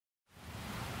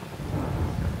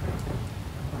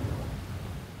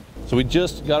So we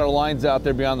just got our lines out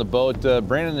there beyond the boat.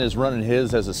 Brandon is running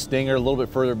his as a stinger a little bit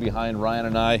further behind Ryan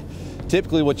and I.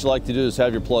 Typically what you like to do is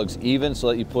have your plugs even so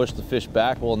that you push the fish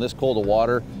back. Well, in this cold of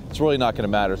water, it's really not going to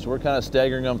matter. So we're kind of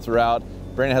staggering them throughout.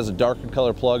 Brandon has a darker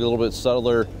color plug, a little bit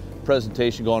subtler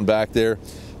presentation going back there.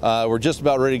 We're just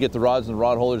about ready to get the rods and the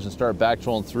rod holders and start back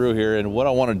trolling through here. And what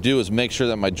I want to do is make sure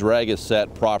that my drag is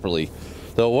set properly.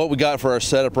 So what we got for our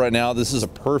setup right now, this is a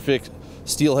perfect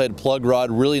Steelhead plug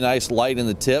rod, really nice light in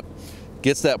the tip,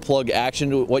 gets that plug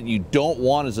action. What you don't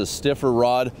want is a stiffer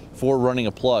rod for running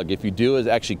a plug. If you do, it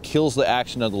actually kills the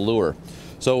action of the lure.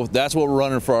 So that's what we're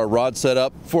running for our rod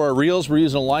setup. For our reels, we're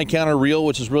using a line counter reel,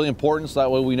 which is really important, so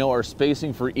that way we know our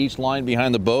spacing for each line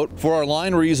behind the boat. For our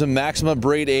line, we're using Maxima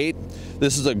Braid 8.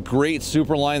 This is a great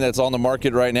super line that's on the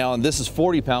market right now, and this is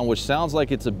 40 pound, which sounds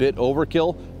like it's a bit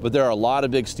overkill, but there are a lot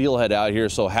of big steelhead out here,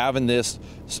 so having this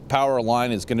power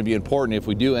line is going to be important if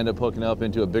we do end up hooking up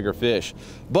into a bigger fish.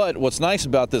 But what's nice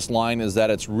about this line is that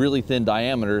it's really thin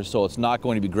diameter, so it's not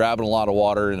going to be grabbing a lot of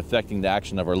water and affecting the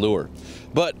action of our lure.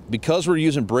 But because we're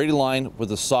using braided line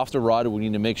with a softer rod, we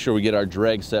need to make sure we get our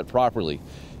drag set properly.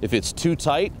 If it's too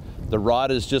tight, the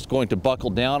rod is just going to buckle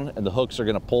down and the hooks are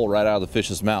going to pull right out of the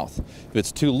fish's mouth. If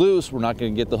it's too loose, we're not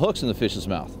going to get the hooks in the fish's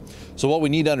mouth. So what we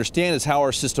need to understand is how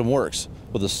our system works.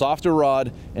 With a softer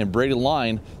rod and braided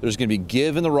line, there's going to be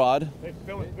give in the rod. Hey,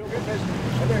 Phil, good fish.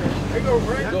 Right there. There you go,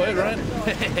 Ryan. Go ahead, Ryan.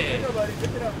 There you go, buddy.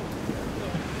 Pick it up.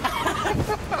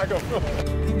 I go,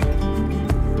 Phil.